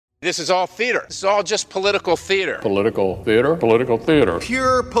This is all theater. This is all just political theater. Political theater. Political theater.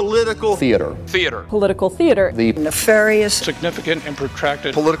 Pure political theater. Theater. Political theater. The nefarious, Significant and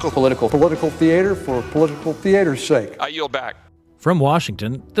protracted Political theater for political theater's sake. I yield back. From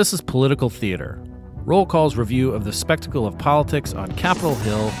Washington, this is Political Theater, Roll Call's review of the spectacle of politics on Capitol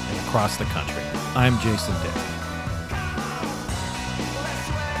Hill and across the country. I'm Jason Dick.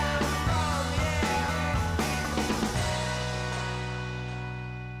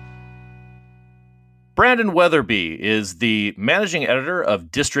 Brandon Weatherby is the managing editor of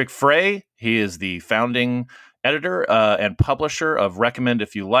District Fray. He is the founding editor and publisher of Recommend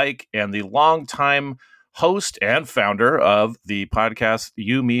If You Like, and the longtime host and founder of the podcast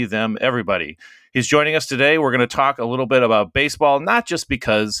You, Me, Them, Everybody. He's joining us today. We're going to talk a little bit about baseball, not just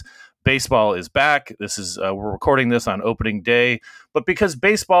because baseball is back. This is we're recording this on opening day, but because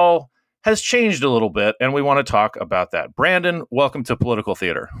baseball has changed a little bit, and we want to talk about that. Brandon, welcome to Political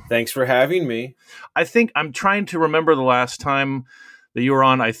Theater. Thanks for having me. I think I'm trying to remember the last time that you were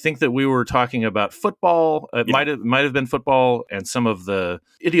on. I think that we were talking about football. It might have been football and some of the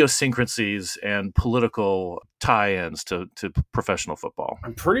idiosyncrasies and political tie-ins to professional football.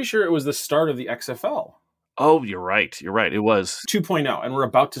 I'm pretty sure it was the start of the XFL. Oh, you're right. It was 2.0, and we're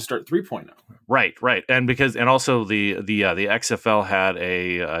about to start 3.0. Right. And also the XFL had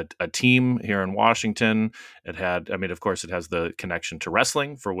a team here in Washington. It had, of course, it has the connection to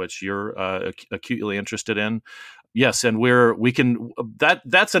wrestling, for which you're acutely interested in. Yes, and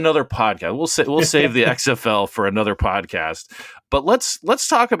that's another podcast. We'll save the XFL for another podcast. But let's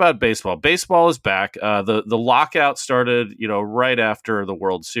talk about baseball. Baseball is back. The lockout started, right after the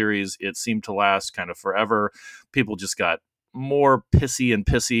World Series. It seemed to last kind of forever. People just got more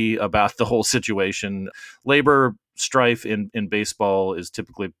pissy about the whole situation. Labor strife in baseball is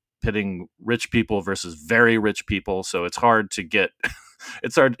typically pitting rich people versus very rich people, so it's hard to get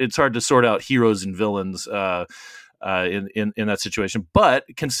it's hard to sort out heroes and villains in that situation. But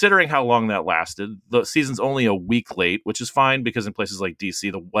considering how long that lasted, the season's only a week late, which is fine because in places like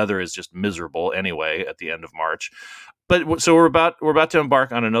DC, the weather is just miserable anyway at the end of March. But so we're about to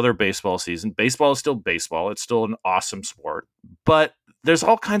embark on another baseball season. Baseball is still baseball. It's still an awesome sport, but there's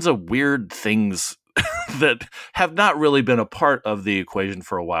all kinds of weird things that have not really been a part of the equation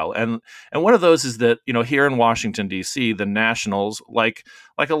for a while. And one of those is that, here in Washington, D.C., the Nationals, like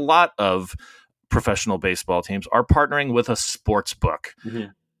a lot of professional baseball teams, are partnering with a sports book. Mm-hmm.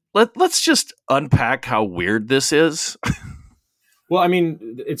 Let's just unpack how weird this is. Well,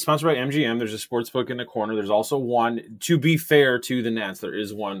 it's sponsored by MGM. There's a sports book in the corner. There's also one, to be fair to the Nats, there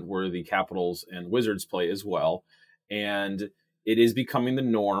is one where the Capitals and Wizards play as well. And it is becoming the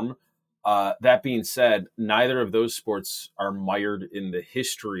norm. That being said, neither of those sports are mired in the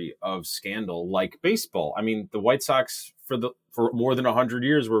history of scandal like baseball. The White Sox for more than 100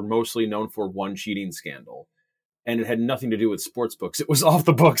 years were mostly known for one cheating scandal, and it had nothing to do with sports books. It was off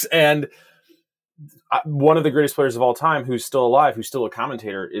the books. And one of the greatest players of all time, who's still alive, who's still a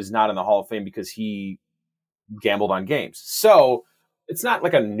commentator, is not in the Hall of Fame because he gambled on games. So it's not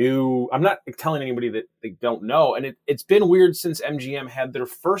like I'm not telling anybody that they don't know. And it's been weird since MGM had their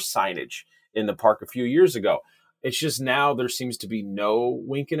first signage in the park a few years ago. It's just now there seems to be no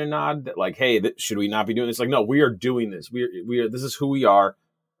wink and a nod that like, hey, should we not be doing this? Like, no, we are doing this. We are. This is who we are.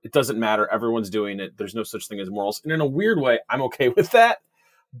 It doesn't matter. Everyone's doing it. There's no such thing as morals. And in a weird way, I'm okay with that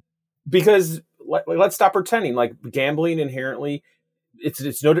because let's stop pretending like gambling inherently. It's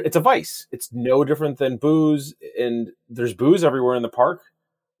a vice. It's no different than booze, and there's booze everywhere in the park,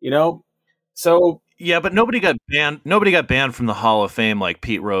 So yeah, but nobody got banned. Nobody got banned from the Hall of Fame like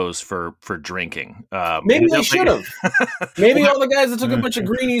Pete Rose for drinking. Maybe they should have. Maybe all the guys that took a bunch of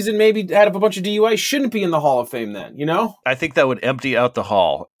greenies and maybe had a bunch of DUI shouldn't be in the Hall of Fame then. I think that would empty out the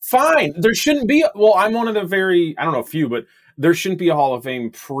hall. Fine, there shouldn't be. Well, I'm one of the I don't know, few, but there shouldn't be a Hall of Fame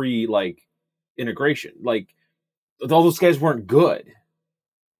pre integration. Like all those guys weren't good.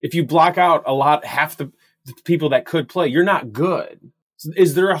 If you block out half the people that could play, you're not good.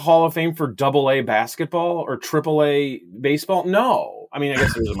 Is there a Hall of Fame for AA basketball or AAA baseball? No. I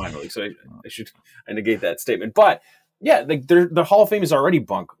guess there's a minor league, so I should negate that statement. But yeah, the Hall of Fame is already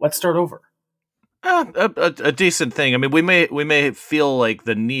bunk. Let's start over. A decent thing. We may feel like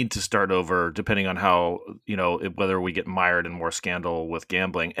the need to start over depending on how, whether we get mired in more scandal with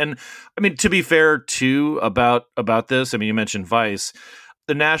gambling. And to be fair too about this, you mentioned Vice.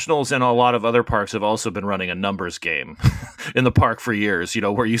 The Nationals and a lot of other parks have also been running a numbers game in the park for years,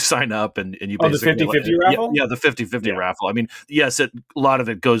 where you sign up and you basically... the 50-50 raffle? Yeah, the 50-50 raffle. I mean, yes, a lot of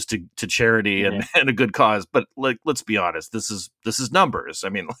it goes to charity and a good cause, but let's be honest, this is numbers. I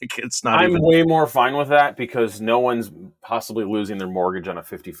mean, it's not I'm way more fine with that because no one's possibly losing their mortgage on a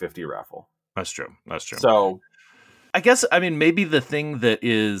 50-50 raffle. That's true. So... I guess, maybe the thing that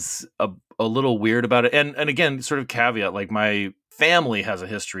is a little weird about it, and again, sort of caveat, my family has a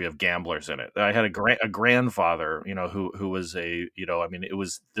history of gamblers in it. I had a grandfather, who was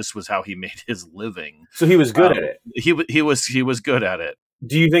this was how he made his living. So he was good at it. He was good at it.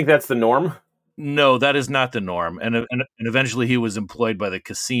 Do you think that's the norm? No, that is not the norm. And eventually he was employed by the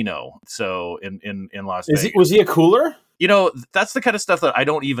casino. So in Las Vegas. Was he a cooler? That's the kind of stuff that I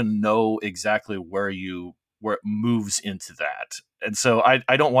don't even know exactly where it moves into that. And so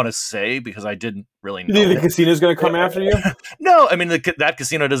I don't want to say because I didn't really know. You think the casino's going to come after you? No, I mean, that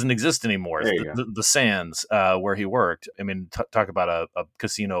casino doesn't exist anymore. The Sands, where he worked. I mean, talk about a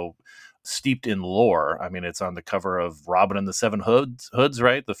casino steeped in lore. I mean, it's on the cover of Robin and the Seven Hoods,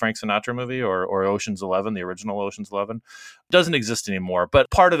 right? The Frank Sinatra movie, or Ocean's 11, the original Ocean's 11. Doesn't exist anymore.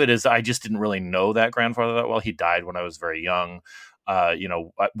 But part of it is I just didn't really know that grandfather that well. He died when I was very young.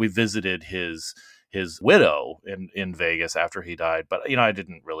 We visited his widow in Vegas after he died, but I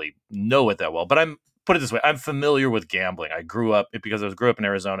didn't really know it that well. But put it this way, I'm familiar with gambling. I grew up in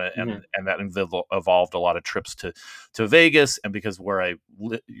Arizona, and that evolved a lot of trips to Vegas, and because where I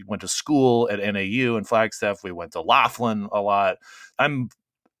went to school at NAU and Flagstaff, we went to Laughlin a lot. I'm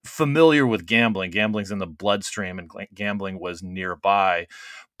familiar with gambling. Gambling's in the bloodstream, and gambling was nearby.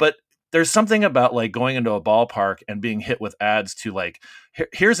 But there's something about going into a ballpark and being hit with ads to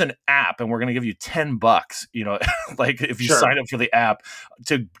here's an app and we're going to give you $10, if you sign up for the app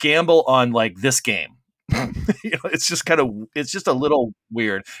to gamble on this game. It's just a little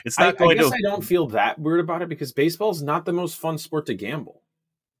weird. It's not I guess I don't feel that weird about it because baseball's not the most fun sport to gamble.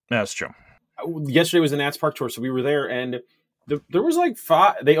 That's true. Yesterday was the Nats Park tour, so we were there, and there was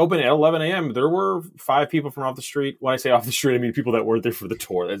 5. They opened at 11 a.m. There were 5 people from off the street. When I say off the street, I mean people that weren't there for the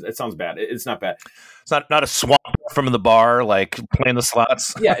tour. It sounds bad. It's not bad. It's not a swap from the bar, playing the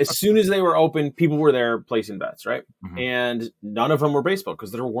slots. Yeah, as soon as they were open, people were there placing bets, right? Mm-hmm. And none of them were baseball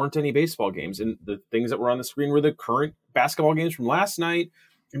because there weren't any baseball games. And the things that were on the screen were the current basketball games from last night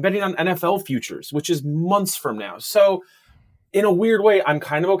and betting on NFL futures, which is months from now. So in a weird way, I'm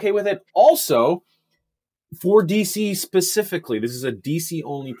kind of okay with it. Also, for DC specifically, this is a DC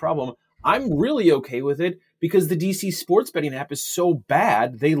only problem. I'm really okay with it because the DC sports betting app is so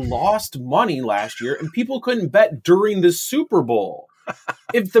bad. They lost money last year and people couldn't bet during the Super Bowl.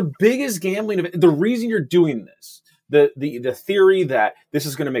 If the biggest gambling event, the reason you're doing this, the theory that this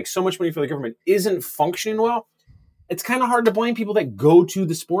is going to make so much money for the government isn't functioning well, it's kind of hard to blame people that go to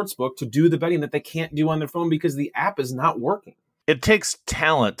the sports book to do the betting that they can't do on their phone because the app is not working. It takes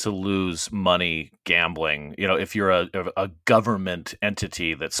talent to lose money gambling, if you're a government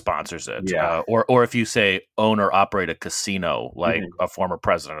entity that sponsors it, or if you say own or operate a casino, like a former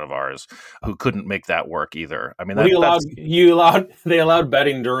president of ours who couldn't make that work either. I mean, they allowed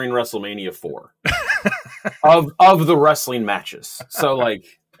betting during WrestleMania 4 of the wrestling matches. So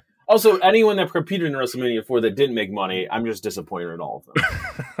also anyone that competed in WrestleMania 4 that didn't make money, I'm just disappointed in all of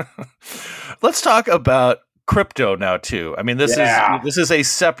them. Let's talk about crypto now too. I mean, this is a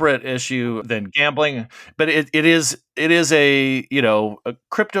separate issue than gambling, but it is a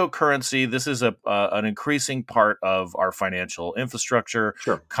cryptocurrency. This is an increasing part of our financial infrastructure.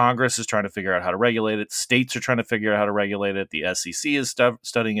 Sure. Congress is trying to figure out how to regulate it. States are trying to figure out how to regulate it. The SEC is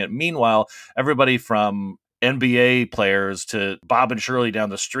studying it. Meanwhile, everybody from NBA players to Bob and Shirley down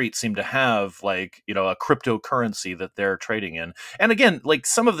the street seem to have a cryptocurrency that they're trading in. And again,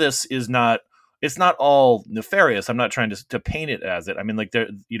 some of this is it's not all nefarious. I'm not trying to paint it as it. I mean,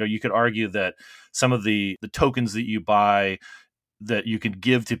 you could argue that some of the tokens that you buy that you can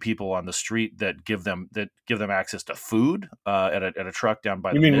give to people on the street that give them access to food at a truck down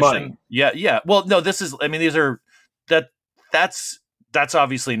by the mission. Money? Yeah. Well, no, that's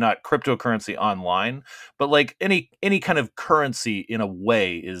obviously not cryptocurrency online, but any kind of currency in a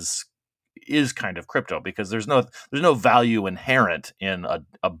way is kind of crypto because there's no value inherent in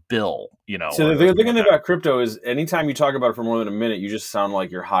a bill, So the thing about crypto is anytime you talk about it for more than a minute, you just sound like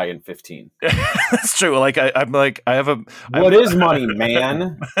you're high in 15. That's true. What is money,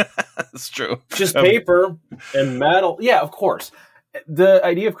 man? That's true. Just paper and metal. Yeah, of course. The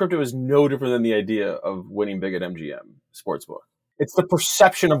idea of crypto is no different than the idea of winning big at MGM Sportsbook. It's the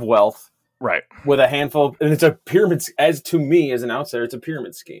perception of wealth, right? With a handful, and it's a pyramid. To me, as an outsider, it's a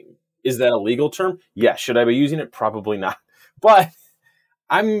pyramid scheme. Is that a legal term? Yeah. Should I be using it? Probably not. But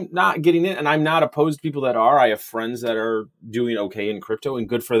I'm not getting it, and I'm not opposed to people that are. I have friends that are doing okay in crypto, and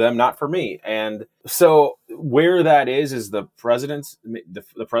good for them, not for me. And so where that is the president's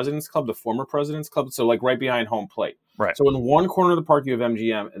club, the former president's club. So like right behind home plate. Right. So in one corner of the park you have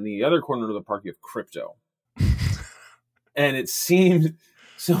MGM, and the other corner of the park you have crypto. And it seems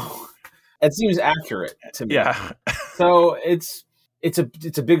accurate to me. Yeah. So it's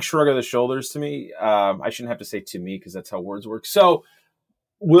a big shrug of the shoulders to me. I shouldn't have to say to me because that's how words work. So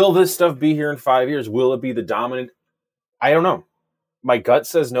will this stuff be here in 5 years? Will it be the dominant? I don't know. My gut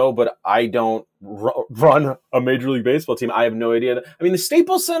says no, but I don't run a Major League Baseball team. I have no idea. I mean, the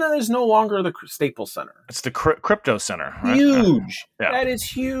Staples Center is no longer the Staples Center. It's the crypto center. Right? Huge. Yeah. That is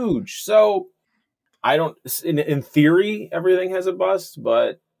huge. So I don't. In theory, everything has a bust,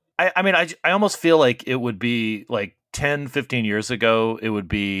 but I mean, I almost feel like it would be like 10, 15 years ago, it would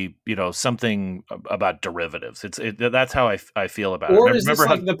be, something about derivatives. That's how I feel about it. Or is this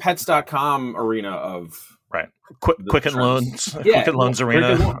like the pets.com arena of right? Quicken Loans, yeah, Quicken Loans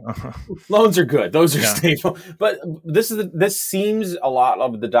arena. Loans are good; those are Yeah. stable. But this seems a lot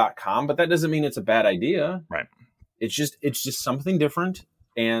of the .com, but that doesn't mean it's a bad idea. Right. It's just something different,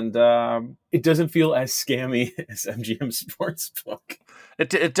 and it doesn't feel as scammy as MGM Sportsbook.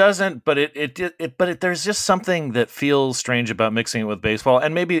 It doesn't, but there's just something that feels strange about mixing it with baseball,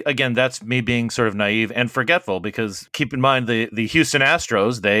 and maybe again that's me being sort of naive and forgetful. Because keep in mind the Houston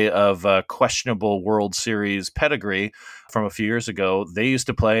Astros, they of questionable World Series pedigree from a few years ago, they used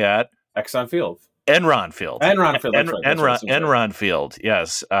to play at Exxon Field. Enron Field. Enron Field.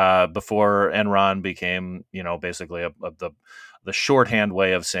 Yes, before Enron became basically the shorthand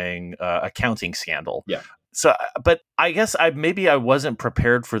way of saying accounting scandal. Yeah. So, but I guess I wasn't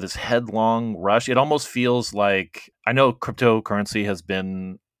prepared for this headlong rush. It almost feels like, I know cryptocurrency has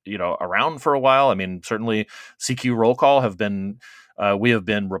been, around for a while. I mean, certainly CQ Roll Call we have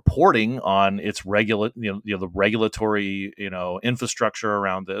been reporting on its the regulatory, infrastructure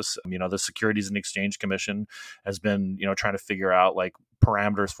around this. The Securities and Exchange Commission has been, trying to figure out like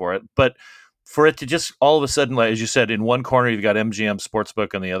parameters for it. But for it to just all of a sudden, like, as you said, in one corner you've got MGM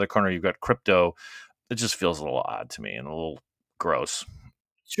Sportsbook, and the other corner you've got crypto. It just feels a little odd to me and a little gross.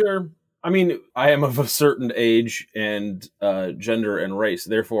 Sure. I mean, I am of a certain age and gender and race.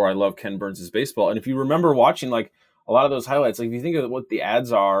 Therefore, I love Ken Burns' baseball. And if you remember watching like a lot of those highlights, like if you think of what the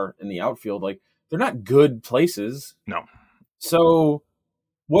ads are in the outfield, like they're not good places. No. So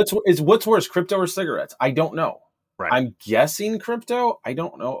what's worse, crypto or cigarettes? I don't know. Right. I'm guessing crypto. I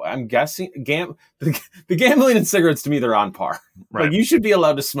don't know. I'm guessing the gambling and cigarettes, to me, they're on par. Right. Like you should be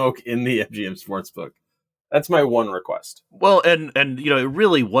allowed to smoke in the MGM Sportsbook. That's my one request. Well, and it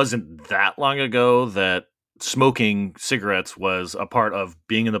really wasn't that long ago that smoking cigarettes was a part of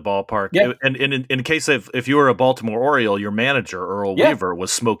being in the ballpark. Yeah. And in case of if you were a Baltimore Oriole, your manager Earl Weaver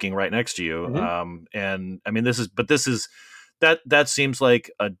was smoking right next to you. Mm-hmm. And I mean, this is that seems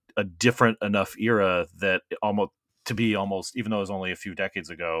like a different enough era that to be almost, even though it was only a few decades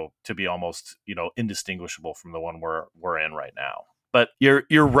ago, to be almost indistinguishable from the one we're in right now. But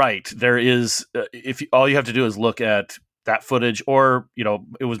you're right. There is all you have to do is look at that footage, or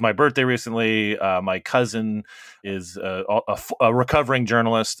it was my birthday recently. My cousin is a recovering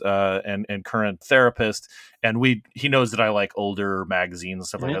journalist and current therapist, and he knows that I like older magazines and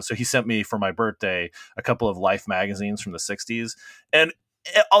stuff like that. So he sent me for my birthday a couple of Life magazines from the '60s, and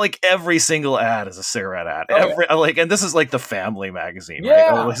like every single ad is a cigarette ad. And this is like the family magazine,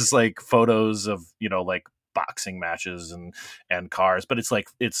 right? This is like photos of like boxing matches and cars, but it's like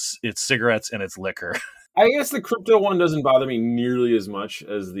it's cigarettes and it's liquor. I guess the crypto one doesn't bother me nearly as much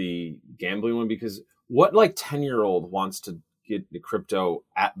as the gambling one, because what like 10-year-old wants to get the crypto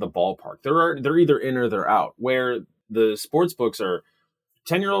at the ballpark? They're either in or they're out. Where the sports books are,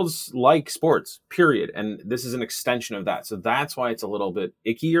 10-year-olds like sports, period. And this is an extension of that. So that's why it's a little bit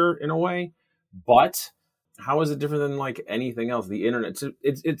ickier in a way. But how is it different than like anything else? The internet,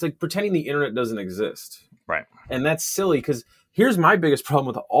 it's like pretending the internet doesn't exist. Right. And that's silly, because here's my biggest problem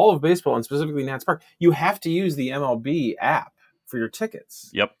with all of baseball, and specifically Nats Park. You have to use the MLB app for your tickets.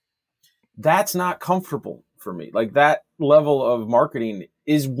 Yep. That's not comfortable for me. Like that level of marketing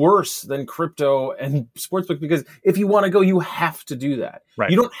is worse than crypto and sportsbook, because if you want to go, you have to do that. Right.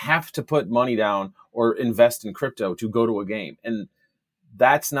 You don't have to put money down or invest in crypto to go to a game. And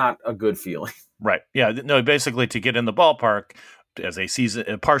that's not a good feeling. Right. Yeah. No, basically to get in the ballpark, as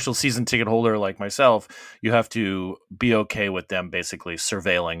a partial season ticket holder like myself, you have to be okay with them basically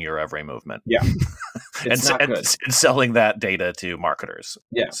surveilling your every movement. Yeah. and selling that data to marketers.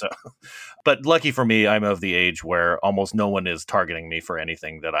 Yeah. So, but lucky for me, I'm of the age where almost no one is targeting me for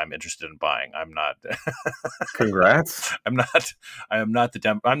anything that I'm interested in buying. I'm not. Congrats. I'm not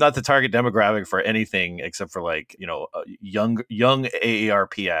the target demographic for anything except for young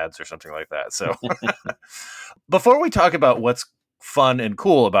AARP ads or something like that. So, before we talk about what's fun and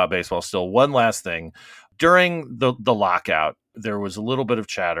cool about baseball, still one last thing. During the lockout, there was a little bit of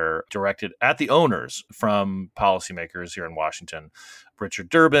chatter directed at the owners from policymakers here in Washington. Richard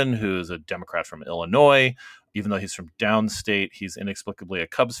Durbin, who's a Democrat from Illinois, even though he's from downstate, he's inexplicably a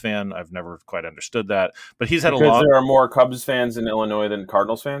Cubs fan. I've never quite understood that, but he's had because there are more Cubs fans in Illinois than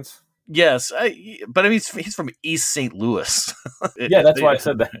Cardinals fans. Yes, but I mean, he's from East St. Louis. Yeah, that's why I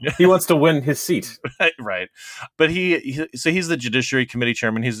said that. He wants to win his seat. Right. But he's the Judiciary Committee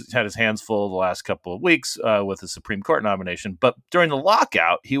chairman. He's had his hands full the last couple of weeks with the Supreme Court nomination. But during the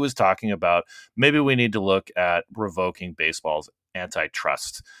lockout, he was talking about maybe we need to look at revoking baseball's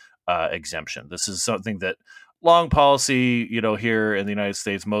antitrust exemption. This is something that long policy, here in the United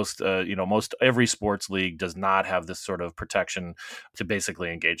States, most every sports league does not have this sort of protection to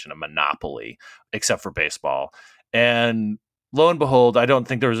basically engage in a monopoly, except for baseball. And lo and behold, I don't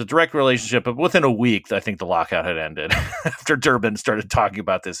think there was a direct relationship, but within a week, I think the lockout had ended after Durbin started talking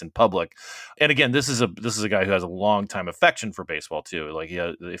about this in public. And again, this is a guy who has a long time affection for baseball too. Like,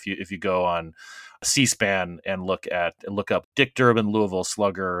 if you go on C-SPAN and look up Dick Durbin, Louisville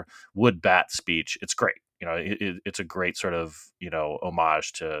Slugger, wood bat speech, it's great. It's a great sort of,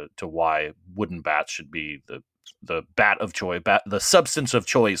 homage to why wooden bats should be the bat of choice, the substance of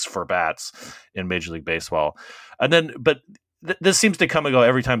choice for bats in Major League Baseball. And then, but this seems to come and go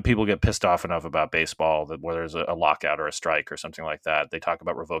every time people get pissed off enough about baseball, that where there's a lockout or a strike or something like that, they talk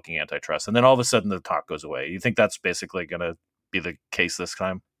about revoking antitrust. And then all of a sudden the talk goes away. You think that's basically going to be the case this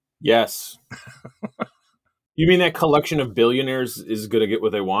time? Yes. You mean that collection of billionaires is going to get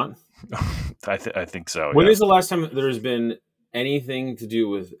what they want? I think so. When is the last time there's been anything to do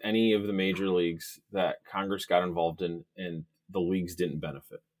with any of the major leagues that Congress got involved in and the leagues didn't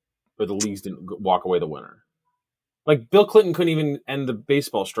benefit, or the leagues didn't walk away the winner? Like, Bill Clinton couldn't even end the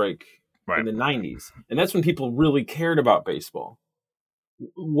baseball strike in the 90s. And that's when people really cared about baseball.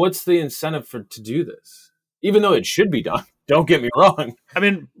 What's the incentive to do this? Even though it should be done. Don't get me wrong. I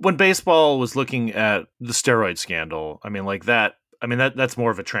mean, when baseball was looking at the steroid scandal, that's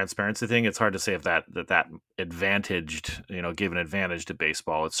more of a transparency thing. It's hard to say if that advantaged, gave an advantage to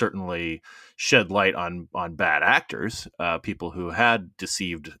baseball. It certainly shed light on bad actors, people who had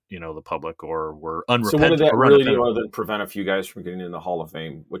deceived, the public or were unrepentant. So what did that really do other than prevent a few guys from getting in the Hall of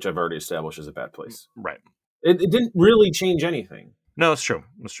Fame, which I've already established is a bad place? Right. It didn't really change anything. No, it's true.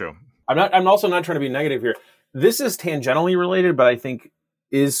 It's true. I'm also not trying to be negative here. This is tangentially related, but I think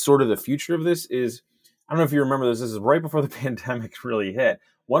is sort of the future of this is, I don't know if you remember this. This is right before the pandemic really hit.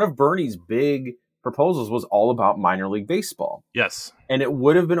 One of Bernie's big proposals was all about minor league baseball. Yes. And it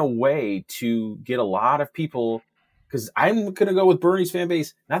would have been a way to get a lot of people, because I'm going to go with Bernie's fan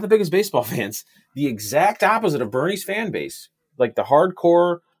base, not the biggest baseball fans, the exact opposite of Bernie's fan base. Like, the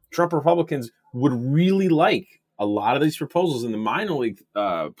hardcore Trump Republicans would really like a lot of these proposals in the minor league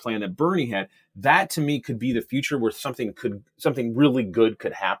plan that Bernie had. That, to me, could be the future where something really good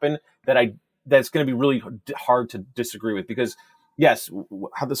could happen that's going to be really hard to disagree with. Because, yes,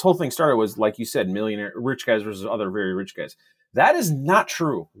 how this whole thing started was, like you said, rich guys versus other very rich guys. That is not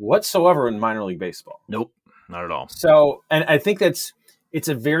true whatsoever in minor league baseball. Nope, not at all. So, and I think it's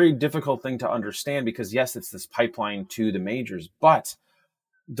a very difficult thing to understand because, yes, it's this pipeline to the majors, but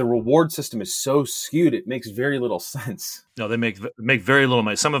the reward system is so skewed, it makes very little sense. No, they make very little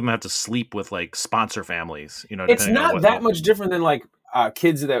money. Some of them have to sleep with like sponsor families. It's not that much different than like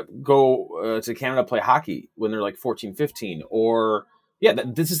kids that go to Canada play hockey when they're like 14, 15. Or,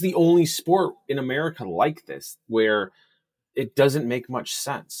 this is the only sport in America like this where it doesn't make much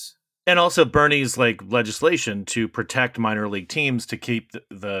sense. And also Bernie's like legislation to protect minor league teams to keep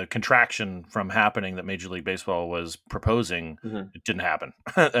the contraction from happening that Major League Baseball was proposing. Mm-hmm. It didn't happen.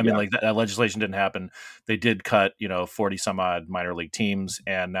 I mean, like that legislation didn't happen. They did cut, 40 some odd minor league teams.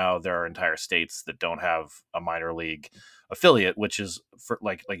 And now there are entire states that don't have a minor league affiliate, which is for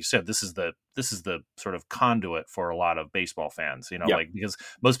like you said, this is the sort of conduit for a lot of baseball fans, like, because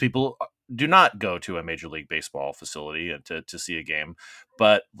most people do not go to a Major League Baseball facility to see a game,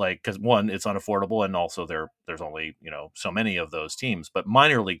 but like, because one, it's unaffordable, and also there's only so many of those teams. But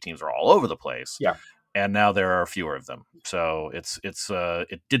minor league teams are all over the place, and now there are fewer of them, so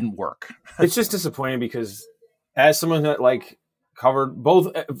it didn't work. It's just disappointing because as someone that like covered both,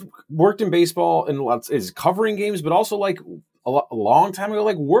 worked in baseball and is covering games, but also like a long time ago,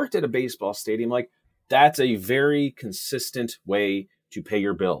 like worked at a baseball stadium. Like that's a very consistent way to pay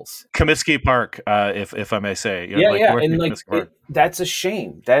your bills. Comiskey Park, if I may say. And like that's a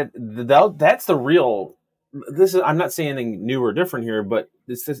shame. That's the real. This is, I'm not saying anything new or different here, but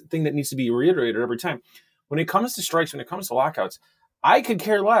it's the thing that needs to be reiterated every time. When it comes to strikes, when it comes to lockouts, I could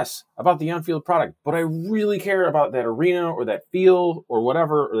care less about the on-field product, but I really care about that arena or that field or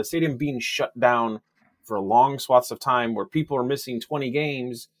whatever, or the stadium being shut down for long swaths of time where people are missing 20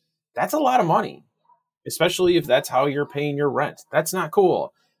 games. That's a lot of money, especially if that's how you're paying your rent. That's not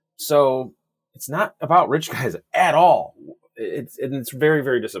cool. So it's not about rich guys at all. It's very,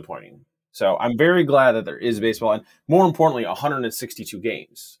 very disappointing. So I'm very glad that there is baseball, and more importantly, 162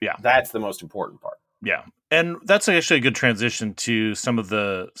 games. Yeah, that's the most important part. Yeah, and that's actually a good transition to some of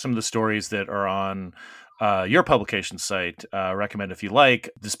the stories that are on your publication site. Recommend if you like.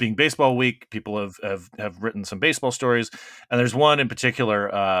 This being Baseball Week, people have written some baseball stories, and there's one in particular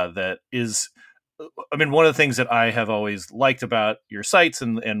that is. I mean, one of the things that I have always liked about your sites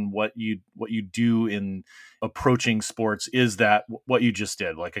and what you do in approaching sports is that what you just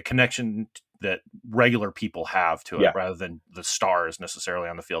did, like a connection that regular people have to it rather than the stars necessarily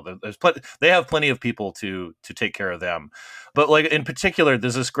on the field. They have plenty of people to take care of them. But like in particular,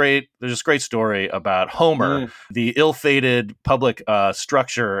 there's this great story about Homer, the ill-fated public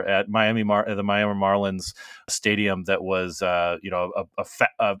structure at the Miami Marlins stadium that was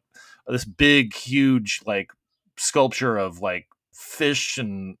this big, huge like sculpture of like fish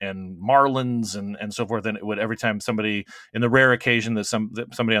and marlins and so forth. And it would, every time somebody, in the rare occasion that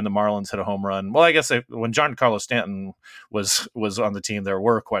somebody on the Marlins hit a home run, well, I guess when Giancarlo Stanton was on the team, there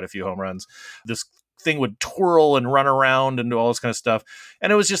were quite a few home runs. This thing would twirl and run around and do all this kind of stuff.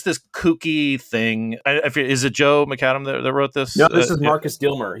 And it was just this kooky thing. Is it Joe McAdam that wrote this? No, this is Marcus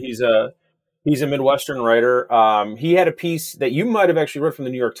Gilmer. He's a Midwestern writer. He had a piece that you might have actually read from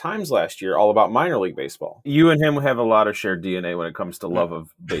the New York Times last year, all about minor league baseball. You and him have a lot of shared DNA when it comes to love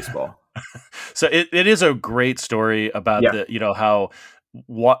of baseball. So it is a great story about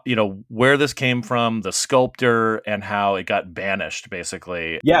where this came from, the sculptor, and how it got banished,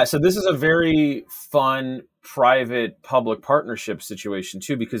 basically. Yeah, so this is a very fun private public partnership situation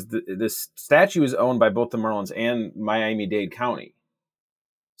too, because this statue is owned by both the Marlins and Miami-Dade County.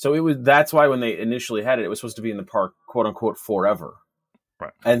 So that's why when they initially had it, it was supposed to be in the park, quote unquote, forever.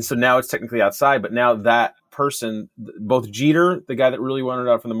 Right. And so now it's technically outside, but now that person, both Jeter, the guy that really wanted it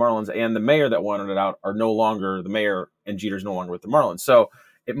out from the Marlins, and the mayor that wanted it out are no longer the mayor, and Jeter's no longer with the Marlins. So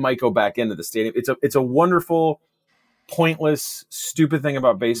it might go back into the stadium. It's a wonderful, pointless, stupid thing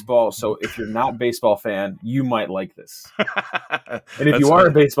about baseball. So if you're not a baseball fan, you might like this. And if you are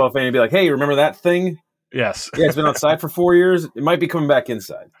a baseball fan, you'd be like, hey, remember that thing? Yes. Yeah, it's been outside for 4 years. It might be coming back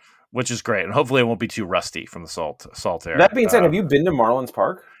inside. Which is great. And hopefully it won't be too rusty from the salt air. That being said, have you been to Marlins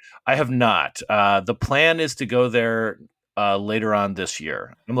Park? I have not. The plan is to go there later on this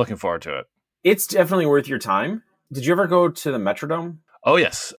year. I'm looking forward to it. It's definitely worth your time. Did you ever go to the Metrodome? Oh,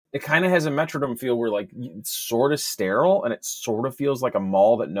 yes. It kind of has a Metrodome feel where like it's sort of sterile and it sort of feels like a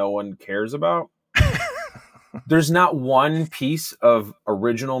mall that no one cares about. There's not one piece of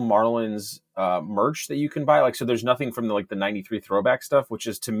original Marlins merch that you can buy. Like, so there's nothing from the 93 throwback stuff, which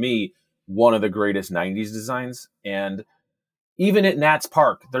is to me one of the greatest 90s designs. And even at Nats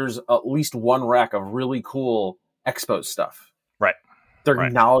Park, there's at least one rack of really cool Expos stuff. Right. They're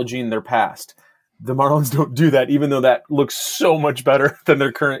acknowledging their past. The Marlins don't do that, even though that looks so much better than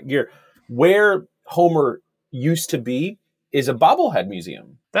their current gear. Where Homer used to be is a bobblehead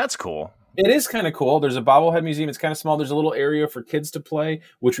museum. That's cool. It is kind of cool. There's a bobblehead museum. It's kind of small. There's a little area for kids to play,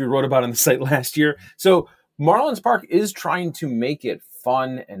 which we wrote about on the site last year. So Marlins Park is trying to make it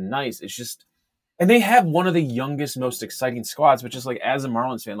fun and nice. It's just, and they have one of the youngest, most exciting squads, which is like, as a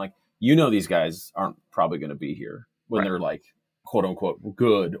Marlins fan, like, these guys aren't probably going to be here when they're like, quote unquote,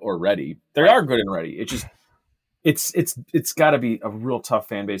 good or ready. They are good and ready. It's just, it's got to be a real tough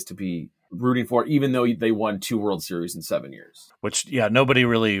fan base to be rooting for, even though they won 2 World Series in 7 years. Which, nobody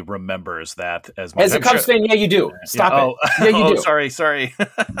really remembers that as much. As a Cubs fan, you do. Stop it. Yeah, you do. Sorry.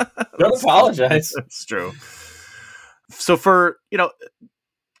 Don't apologize. That's true. So for,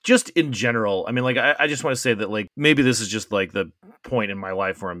 just in general, I mean, like, I just want to say that, like, maybe this is just like the point in my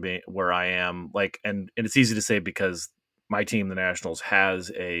life where I am, like, and it's easy to say because my team, the Nationals,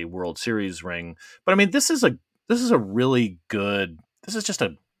 has a World Series ring. But I mean, this is just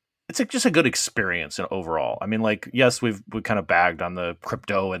a just a good experience overall. I mean, like, yes, we kind of bagged on the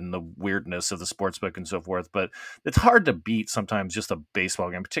crypto and the weirdness of the sportsbook and so forth, but it's hard to beat sometimes just a baseball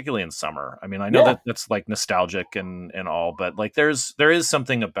game, particularly in summer. I mean, I know that that's like nostalgic and all, but like there is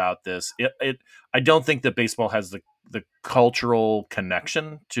something about this. I don't think that baseball has the cultural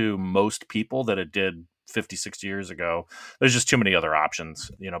connection to most people that it did 50, 60 years ago. There's just too many other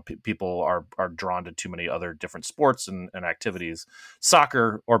options. People are drawn to too many other different sports and activities.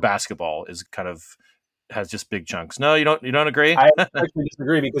 Soccer or basketball has just big chunks. No, you don't agree? I actually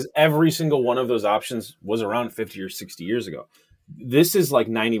disagree, because every single one of those options was around 50 or 60 years ago. This is like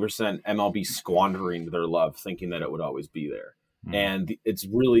 90% MLB squandering their love, thinking that it would always be there. And it's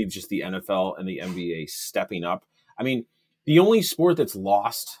really just the NFL and the NBA stepping up. I mean, the only sport that's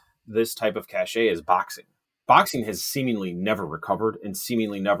lost this type of cachet is boxing. Boxing has seemingly never recovered and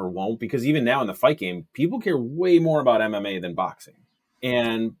seemingly never won't, because even now in the fight game, people care way more about MMA than boxing.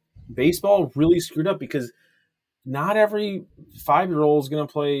 And baseball really screwed up, because not every 5-year-old is going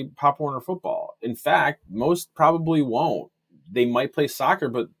to play Pop Warner football. In fact, most probably won't. They might play soccer,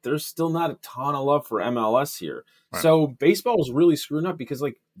 but there's still not a ton of love for MLS here. Right. So baseball is really screwing up, because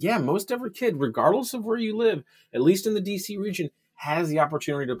most every kid, regardless of where you live, at least in the DC region, has the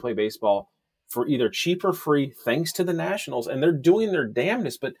opportunity to play baseball for either cheap or free, thanks to the Nationals. And they're doing their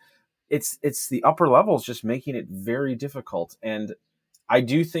damnedest, but it's the upper levels just making it very difficult. And I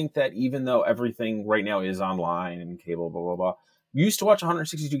do think that even though everything right now is online and cable, blah, blah, blah, we used to watch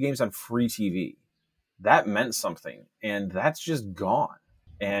 162 games on free TV. That meant something, and that's just gone.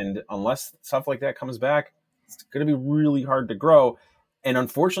 And unless stuff like that comes back, it's going to be really hard to grow. And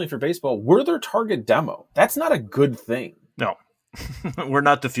unfortunately for baseball, we're their target demo. That's not a good thing. No. We're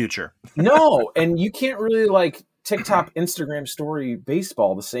not the future. No, and you can't really like TikTok, Instagram story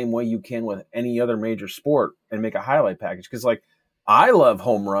baseball the same way you can with any other major sport and make a highlight package. Because I love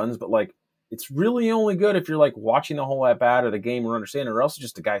home runs, but it's really only good if you're watching the whole at bat or the game or understanding, or else it's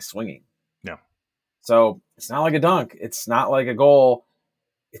just a guy swinging. Yeah. So it's not like a dunk. It's not like a goal.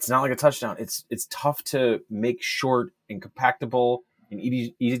 It's not like a touchdown. It's tough to make short and compactable and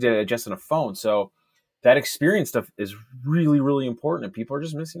easy to adjust on a phone. So that experience stuff is really, really important, and people are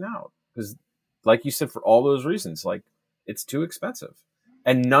just missing out because, like you said, for all those reasons, it's too expensive,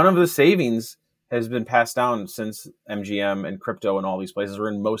 and none of the savings has been passed down since MGM and crypto and all these places are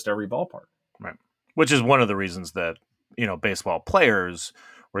in most every ballpark. Right. Which is one of the reasons that, baseball players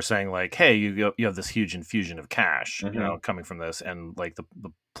were saying hey, you have this huge infusion of cash, coming from this, and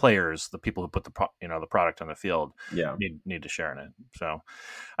the players, the people who put the product on the field, need to share in it. So,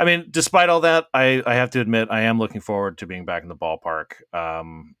 I mean, despite all that, I have to admit I am looking forward to being back in the ballpark.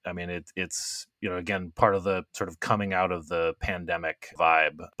 I mean, it's again part of the sort of coming out of the pandemic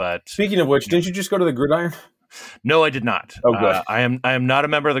vibe. But speaking of which, didn't you just go to the Gridiron? No, I did not. Oh, good. I am not a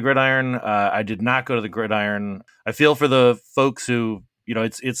member of the Gridiron. I did not go to the Gridiron. I feel for the folks who,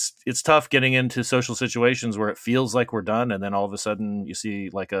 it's tough getting into social situations where it feels like we're done, and then all of a sudden you see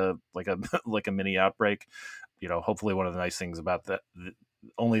like a mini outbreak. Hopefully one of the nice things about that, the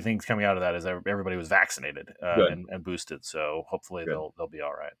only things coming out of that is everybody was vaccinated and boosted. So hopefully they'll be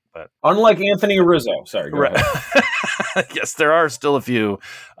all right. But unlike Anthony Rizzo, sorry, go ahead. Yes, there are still a few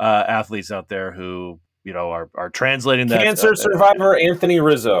athletes out there who are translating that. Cancer survivor Anthony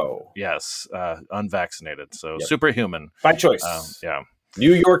Rizzo. Yes, unvaccinated. So superhuman. By choice. Yeah.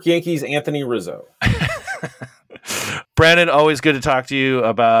 New York Yankees Anthony Rizzo. Brandon, always good to talk to you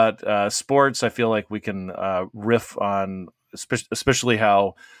about sports. I feel like we can riff on especially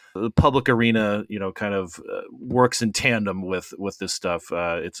how the public arena, kind of works in tandem with this stuff.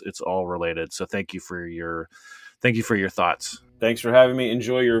 It's all related. So thank you for your thoughts. Thanks for having me.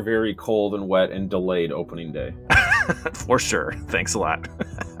 Enjoy your very cold and wet and delayed opening day. For sure. Thanks a lot.